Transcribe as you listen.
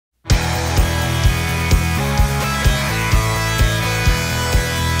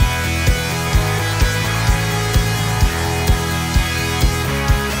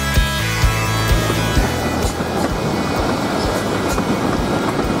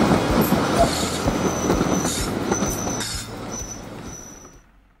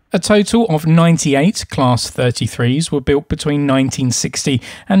total of 98 Class 33s were built between 1960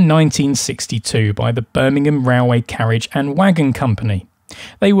 and 1962 by the Birmingham Railway Carriage and Wagon Company.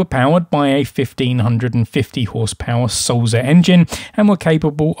 They were powered by a 1550 horsepower Sulzer engine and were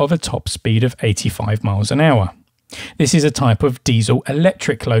capable of a top speed of 85 miles an hour. This is a type of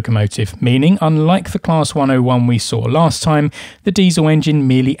diesel-electric locomotive, meaning, unlike the Class 101 we saw last time, the diesel engine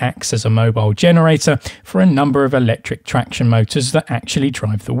merely acts as a mobile generator for a number of electric traction motors that actually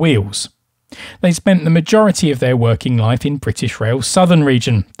drive the wheels. They spent the majority of their working life in British Rail's southern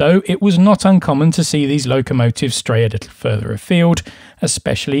region, though it was not uncommon to see these locomotives stray a little further afield,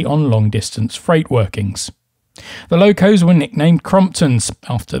 especially on long-distance freight workings. The locos were nicknamed Cromptons,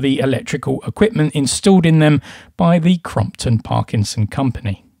 after the electrical equipment installed in them by the Crompton Parkinson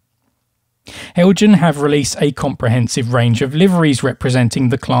Company. Heljan have released a comprehensive range of liveries representing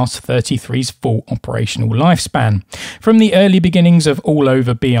the Class 33's full operational lifespan, from the early beginnings of all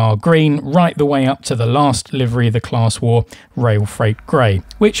over BR Green right the way up to the last livery the class wore, Rail Freight Grey,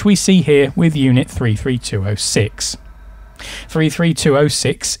 which we see here with Unit 33206.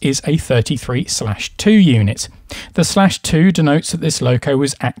 33206 is a 33/2 unit. The /2 denotes that this loco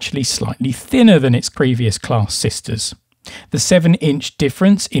was actually slightly thinner than its previous class sisters. The 7-inch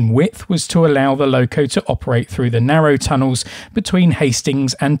difference in width was to allow the loco to operate through the narrow tunnels between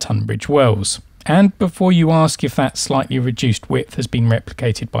Hastings and Tunbridge Wells. And before you ask if that slightly reduced width has been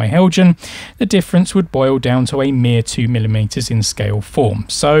replicated by Heljan, the difference would boil down to a mere 2mm in scale form,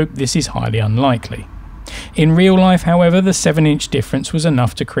 so this is highly unlikely. In real life, however, the 7-inch difference was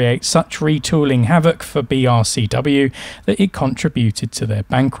enough to create such retooling havoc for BRCW that it contributed to their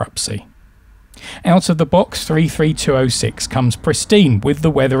bankruptcy. Out of the box, 33206 comes pristine, with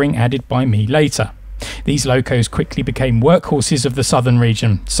the weathering added by me later. These locos quickly became workhorses of the southern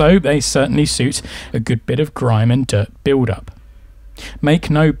region, so they certainly suit a good bit of grime and dirt build-up. Make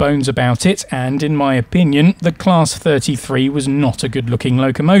no bones about it, and in my opinion, the Class 33 was not a good-looking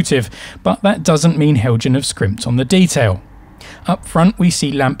locomotive, but that doesn't mean Heljan have scrimped on the detail. Up front we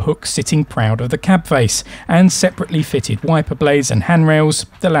see lamp hooks sitting proud of the cab face, and separately fitted wiper blades and handrails,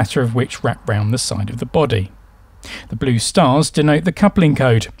 the latter of which wrap round the side of the body. The blue stars denote the coupling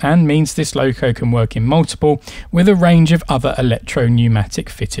code, and means this loco can work in multiple, with a range of other electro-pneumatic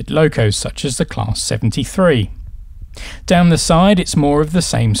fitted locos, such as the Class 73. Down the side it's more of the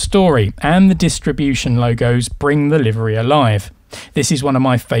same story, and the distribution logos bring the livery alive. This is one of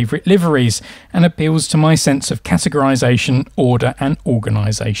my favourite liveries, and appeals to my sense of categorisation, order and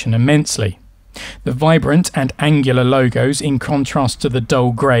organisation immensely. The vibrant and angular logos, in contrast to the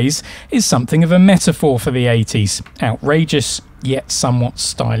dull greys, is something of a metaphor for the 80s, outrageous yet somewhat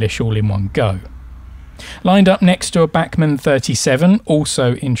stylish all in one go. Lined up next to a Bachmann 37,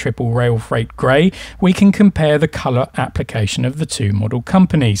 also in triple rail freight grey, we can compare the colour application of the two model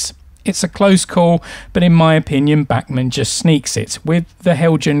companies. It's a close call, but in my opinion Bachmann just sneaks it, with the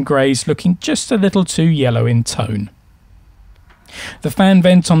Heljan greys looking just a little too yellow in tone. The fan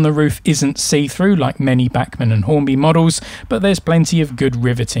vent on the roof isn't see-through like many Bachmann and Hornby models, but there's plenty of good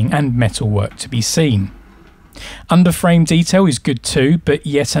riveting and metalwork to be seen. Underframe detail is good too, but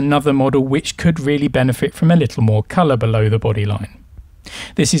yet another model which could really benefit from a little more colour below the bodyline.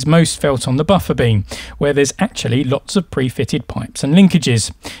 This is most felt on the buffer beam, where there's actually lots of pre-fitted pipes and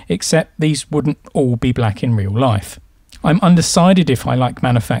linkages, except these wouldn't all be black in real life. I'm undecided if I like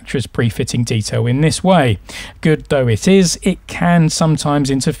manufacturers pre-fitting detail in this way. Good though it is, it can sometimes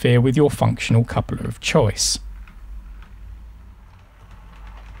interfere with your functional coupler of choice.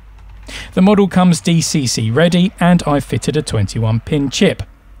 The model comes DCC ready, and I've fitted a 21-pin chip.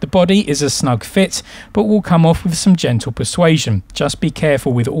 The body is a snug fit, but will come off with some gentle persuasion. Just be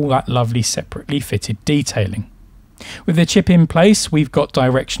careful with all that lovely separately fitted detailing. With the chip in place, we've got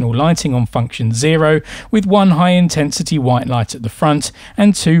directional lighting on function 0, with one high-intensity white light at the front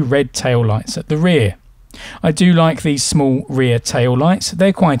and 2 red tail lights at the rear. I do like these small rear tail lights.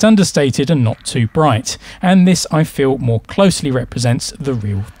 They're quite understated and not too bright, and this I feel more closely represents the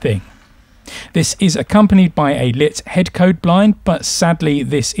real thing. This is accompanied by a lit head code blind, but sadly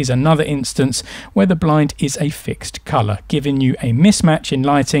this is another instance where the blind is a fixed colour, giving you a mismatch in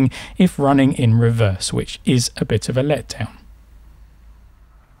lighting if running in reverse, which is a bit of a letdown.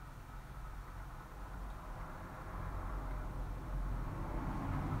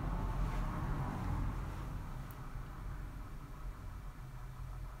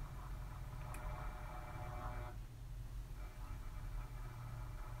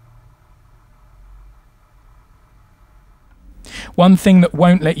 One thing that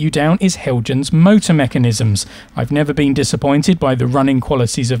won't let you down is Heljan's motor mechanisms. I've never been disappointed by the running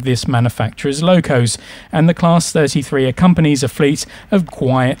qualities of this manufacturer's locos, and the Class 33 accompanies a fleet of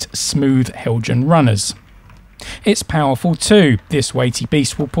quiet, smooth Heljan runners. It's powerful too. This weighty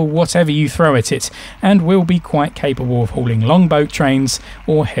beast will pull whatever you throw at it, and will be quite capable of hauling long boat trains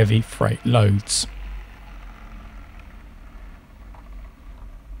or heavy freight loads.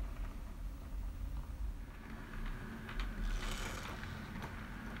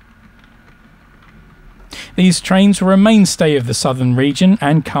 These trains were a mainstay of the southern region,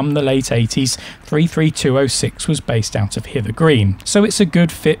 and come the late 80s, 33206 was based out of Hither Green, so it's a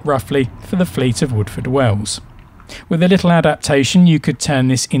good fit roughly for the fleet of Woodford Wells. With a little adaptation, you could turn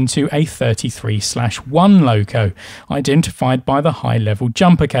this into a 33/1 loco, identified by the high-level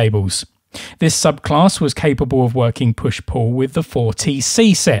jumper cables. This subclass was capable of working push-pull with the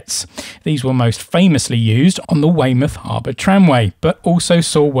 4TC sets. These were most famously used on the Weymouth Harbour Tramway, but also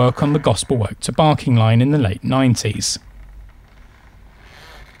saw work on the Gospel Oak to Barking line in the late 90s.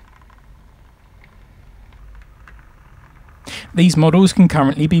 These models can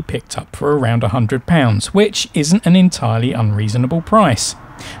currently be picked up for around £100, which isn't an entirely unreasonable price.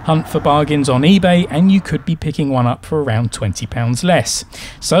 Hunt for bargains on eBay and you could be picking one up for around £20 less.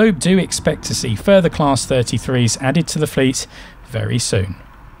 So do expect to see further Class 33s added to the fleet very soon.